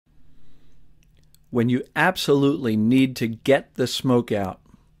when you absolutely need to get the smoke out.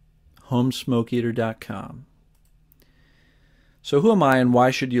 HomeSmokeEater.com. So who am I and why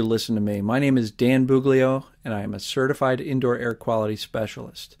should you listen to me? My name is Dan Buglio, and I am a certified indoor air quality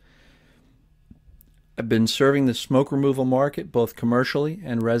specialist. I've been serving the smoke removal market, both commercially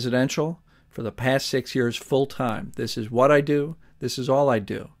and residential, for the past 6 years full time. This is what I do. This is all I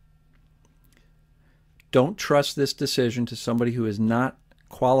do. Don't trust this decision to somebody who is not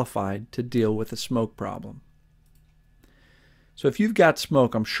qualified to deal with a smoke problem. So if you've got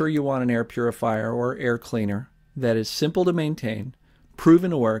smoke, I'm sure you want an air purifier or air cleaner that is simple to maintain,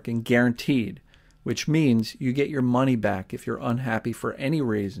 proven to work, and guaranteed, which means you get your money back if you're unhappy for any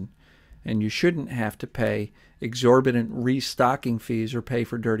reason, and you shouldn't have to pay exorbitant restocking fees or pay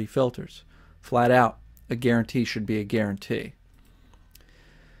for dirty filters. Flat out, a guarantee should be a guarantee.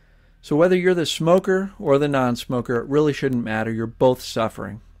 So whether you're the smoker or the non-smoker, it really shouldn't matter. You're both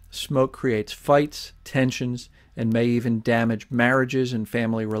suffering. Smoke creates fights, tensions, and may even damage marriages and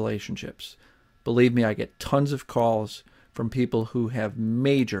family relationships. Believe me, I get tons of calls from people who have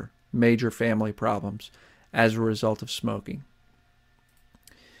major family problems as a result of smoking.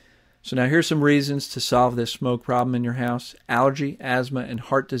 So now here's some reasons to solve this smoke problem in your house. Allergy, asthma, and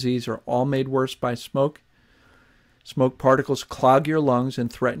heart disease are all made worse by smoke. Smoke particles clog your lungs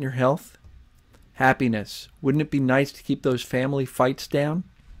and threaten your health. Happiness. Wouldn't it be nice to keep those family fights down?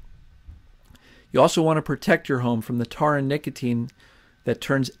 You also want to protect your home from the tar and nicotine that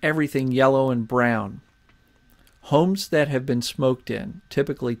turns everything yellow and brown. Homes that have been smoked in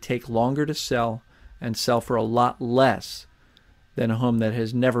typically take longer to sell and sell for a lot less than a home that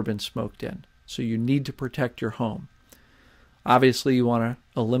has never been smoked in. So you need to protect your home. Obviously, you want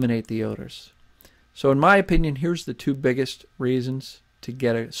to eliminate the odors. So in my opinion, here's the two biggest reasons to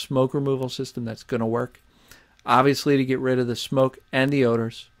get a smoke removal system that's going to work. Obviously, to get rid of the smoke and the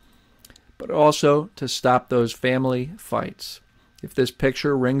odors, but also to stop those family fights. If this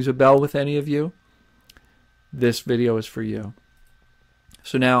picture rings a bell with any of you, this video is for you.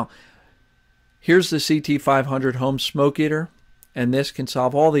 So now, here's the CT500 Home Smoke Eater, and this can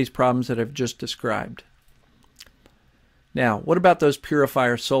solve all these problems that I've just described. Now, what about those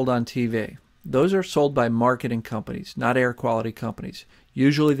purifiers sold on TV? Those are sold by marketing companies, not air quality companies.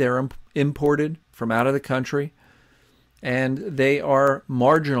 Usually they're imported from out of the country, and they are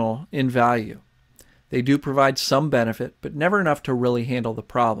marginal in value. They do provide some benefit, but never enough to really handle the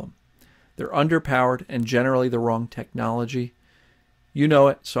problem. They're underpowered and generally the wrong technology. You know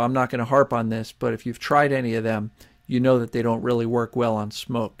it, so I'm not going to harp on this, but if you've tried any of them, you know that they don't really work well on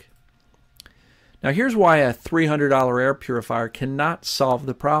smoke. Now here's why a $300 air purifier cannot solve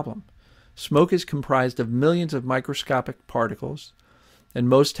the problem. Smoke is comprised of millions of microscopic particles, and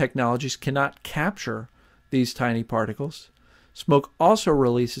most technologies cannot capture these tiny particles. Smoke also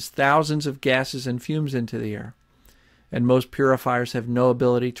releases thousands of gases and fumes into the air, and most purifiers have no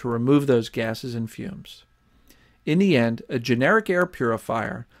ability to remove those gases and fumes. In the end, a generic air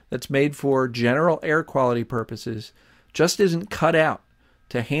purifier that's made for general air quality purposes just isn't cut out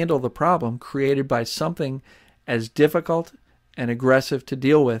to handle the problem created by something as difficult and aggressive to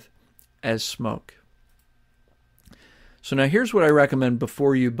deal with as smoke. So now here's what I recommend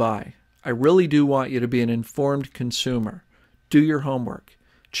before you buy. I really do want you to be an informed consumer. Do your homework.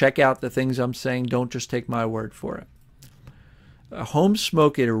 Check out the things I'm saying. Don't just take my word for it. A home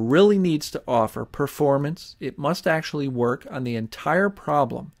smoke eater really needs to offer performance. It must actually work on the entire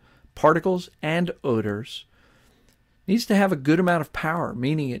problem, particles and odors. It needs to have a good amount of power,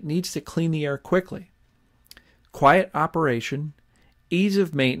 meaning it needs to clean the air quickly. Quiet operation, ease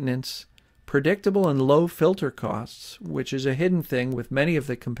of maintenance, predictable and low filter costs, which is a hidden thing with many of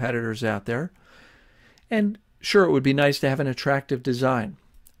the competitors out there. And sure, it would be nice to have an attractive design.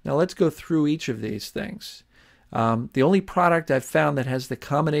 Now let's go through each of these things. The only product I've found that has the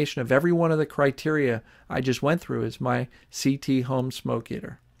combination of every one of the criteria I just went through is my CT Home Smoke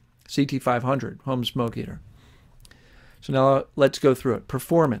Eater, CT500 Home Smoke Eater. So now let's go through it.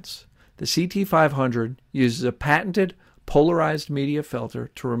 Performance. The CT500 uses a patented polarized media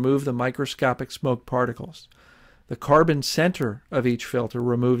filter to remove the microscopic smoke particles. The carbon center of each filter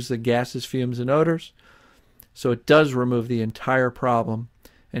removes the gases, fumes, and odors, so it does remove the entire problem.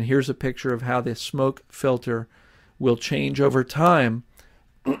 And here's a picture of how the smoke filter will change over time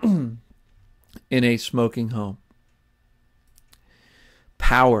in a smoking home.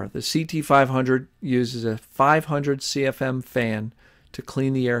 Power. The CT500 uses a 500 CFM fan to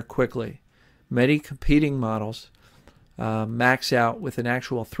clean the air quickly. Many competing models max out with an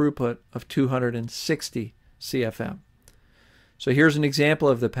actual throughput of 260 CFM. So here's an example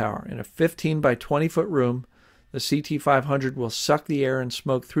of the power. In a 15 by 20 foot room, the CT500 will suck the air and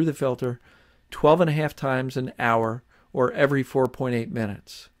smoke through the filter 12.5 times an hour or every 4.8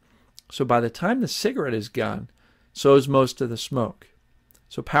 minutes. So by the time the cigarette is gone, so is most of the smoke.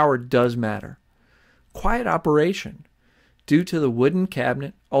 So power does matter. Quiet operation. Due to the wooden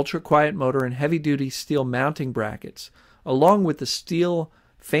cabinet, ultra-quiet motor, and heavy-duty steel mounting brackets, along with the steel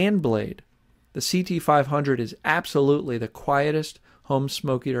fan blade, the CT500 is absolutely the quietest home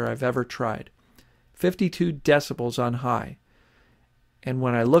smoke eater I've ever tried. 52 decibels on high. And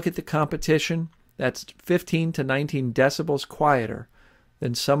when I look at the competition, that's 15 to 19 decibels quieter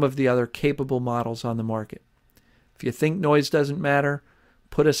than some of the other capable models on the market. If you think noise doesn't matter,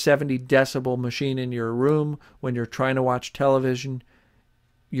 put a 70 decibel machine in your room when you're trying to watch television.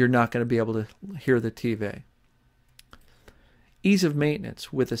 You're not going to be able to hear the TV. Ease of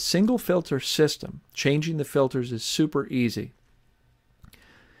maintenance. With a single filter system, changing the filters is super easy.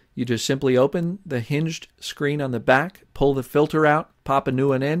 You just simply open the hinged screen on the back, pull the filter out, pop a new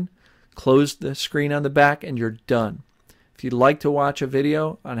one in, close the screen on the back, and you're done. If you'd like to watch a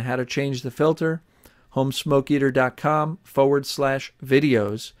video on how to change the filter,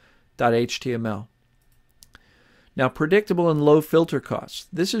 homesmokeeater.com/videos.html. Now, predictable and low filter costs.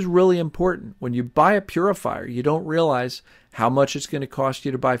 This is really important. When you buy a purifier, you don't realize how much it's going to cost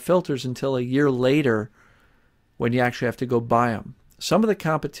you to buy filters until a year later when you actually have to go buy them. Some of the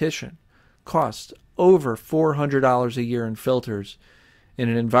competition costs over $400 a year in filters in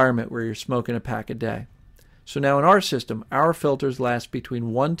an environment where you're smoking a pack a day. So now in our system, our filters last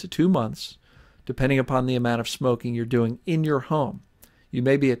between 1 to 2 months, depending upon the amount of smoking you're doing in your home. You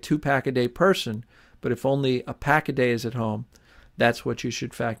may be a 2-pack a day person, but if only a pack a day is at home, that's what you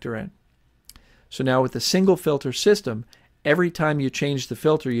should factor in. So now with the single filter system, every time you change the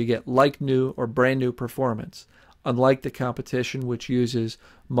filter, you get like new or brand new performance, unlike the competition, which uses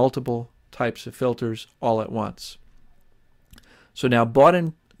multiple types of filters all at once. So now bought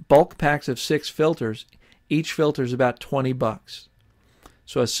in bulk packs of 6 filters, each filter is about $20.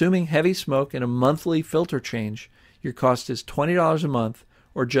 So assuming heavy smoke and a monthly filter change, your cost is $20 a month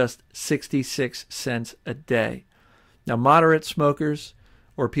or just 66 cents a day. Now moderate smokers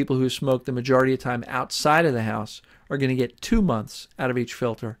or people who smoke the majority of the time outside of the house are going to get 2 months out of each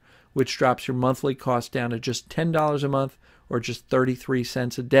filter, which drops your monthly cost down to just $10 a month or just 33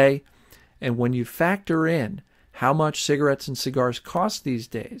 cents a day. And when you factor in how much cigarettes and cigars cost these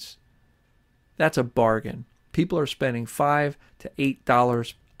days, that's a bargain. People are spending $5 to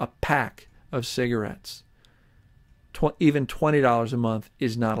 $8 a pack of cigarettes. Even $20 a month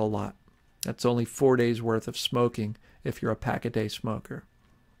is not a lot. That's only 4 days worth of smoking if you're a pack-a-day smoker.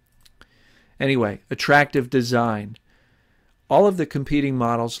 Anyway, attractive design. All of the competing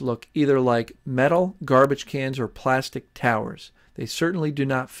models look either like metal garbage cans or plastic towers. They certainly do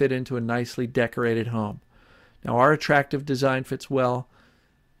not fit into a nicely decorated home. Now our attractive design fits well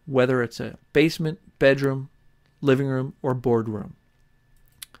whether it's a basement, bedroom, living room, or boardroom.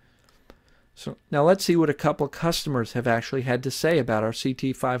 So now let's see what a couple of customers have actually had to say about our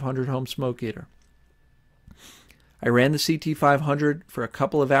CT500 home smoke eater. I ran the CT500 for a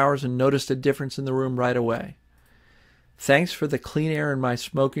couple of hours and noticed a difference in the room right away. Thanks for the clean air in my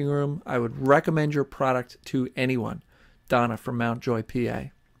smoking room. I would recommend your product to anyone. Donna from Mountjoy,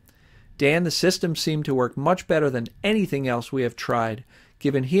 PA. Dan, the system seemed to work much better than anything else we have tried.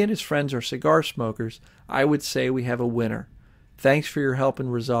 Given he and his friends are cigar smokers, I would say we have a winner. Thanks for your help in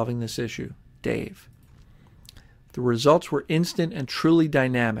resolving this issue. Dave. The results were instant and truly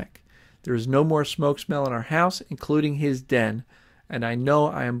dynamic. There is no more smoke smell in our house, including his den, and I know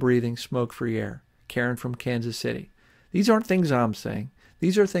I am breathing smoke-free air. Karen from Kansas City. These aren't things I'm saying.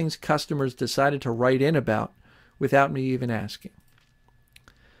 These are things customers decided to write in about without me even asking.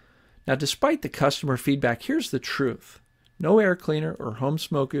 Now, despite the customer feedback, here's the truth. No air cleaner or home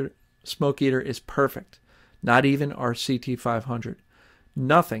smoke eater is perfect, not even our CT500.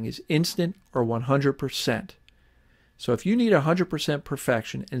 Nothing is instant or 100%. So if you need 100%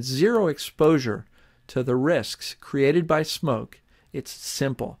 perfection and zero exposure to the risks created by smoke, it's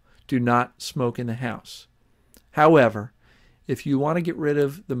simple. Do not smoke in the house. However, if you want to get rid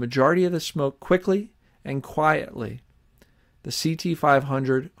of the majority of the smoke quickly and quietly, the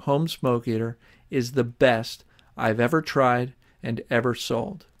CT500 home smoke eater is the best I've ever tried and ever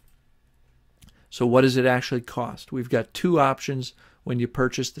sold. So what does it actually cost? We've got 2 options when you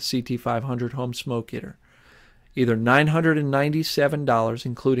purchase the CT500 home smoke eater. Either $997,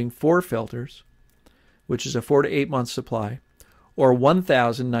 including 4 filters, which is a 4 to 8 month supply, or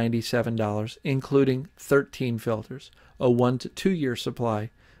 $1,097, including 13 filters, a 1 to 2 year supply,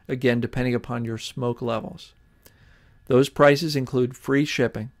 again depending upon your smoke levels. Those prices include free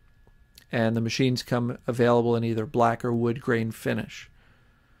shipping, and the machines come available in either black or wood grain finish.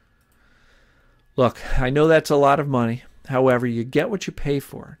 Look, I know that's a lot of money. However, you get what you pay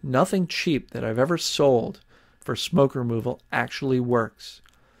for. Nothing cheap that I've ever sold for smoke removal actually works.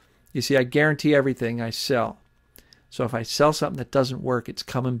 You see, I guarantee everything I sell. So if I sell something that doesn't work, it's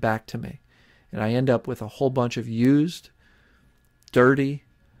coming back to me. And I end up with a whole bunch of used, dirty,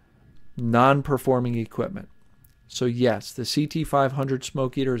 non-performing equipment. So yes, the CT500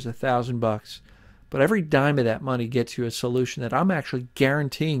 smoke eater is $1,000, but every dime of that money gets you a solution that I'm actually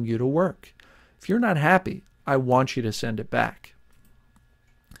guaranteeing you to work. If you're not happy, I want you to send it back.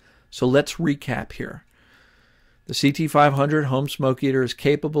 So let's recap here. The CT500 home smoke eater is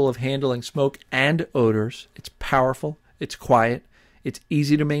capable of handling smoke and odors. It's powerful, it's quiet, it's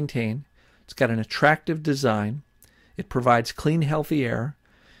easy to maintain, it's got an attractive design, it provides clean, healthy air,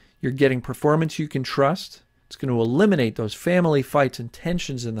 you're getting performance you can trust, it's going to eliminate those family fights and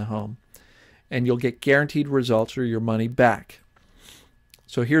tensions in the home, and you'll get guaranteed results or your money back.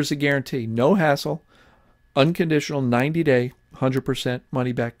 So here's the guarantee. No hassle, unconditional 90-day, 100%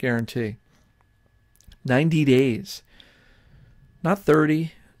 money-back guarantee. 90 days. Not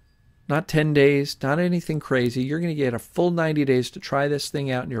 30, not 10 days, not anything crazy. You're going to get a full 90 days to try this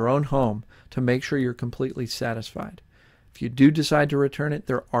thing out in your own home to make sure you're completely satisfied. If you do decide to return it,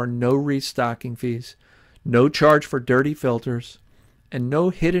 there are no restocking fees, no charge for dirty filters, and no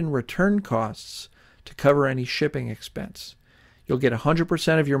hidden return costs to cover any shipping expense. You'll get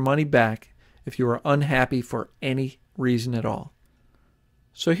 100% of your money back if you are unhappy for any reason at all.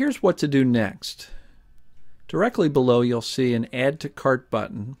 So here's what to do next. Directly below, you'll see an Add to Cart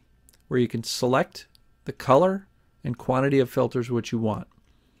button where you can select the color and quantity of filters which you want.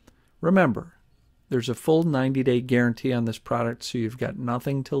 Remember, there's a full 90-day guarantee on this product, so you've got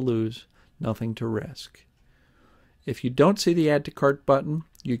nothing to lose, nothing to risk. If you don't see the Add to Cart button,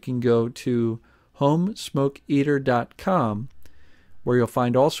 you can go to homesmokeeater.com, where you'll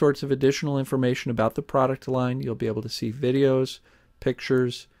find all sorts of additional information about the product line. You'll be able to see videos,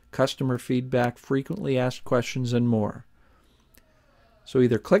 pictures, customer feedback, frequently asked questions, and more. So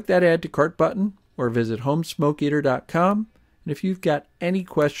either click that Add to Cart button or visit homesmokeeater.com. And if you've got any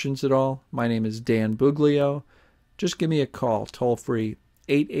questions at all, my name is Dan Buglio. Just give me a call, toll free,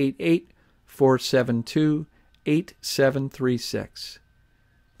 888-472-8736.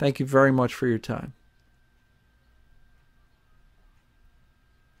 Thank you very much for your time.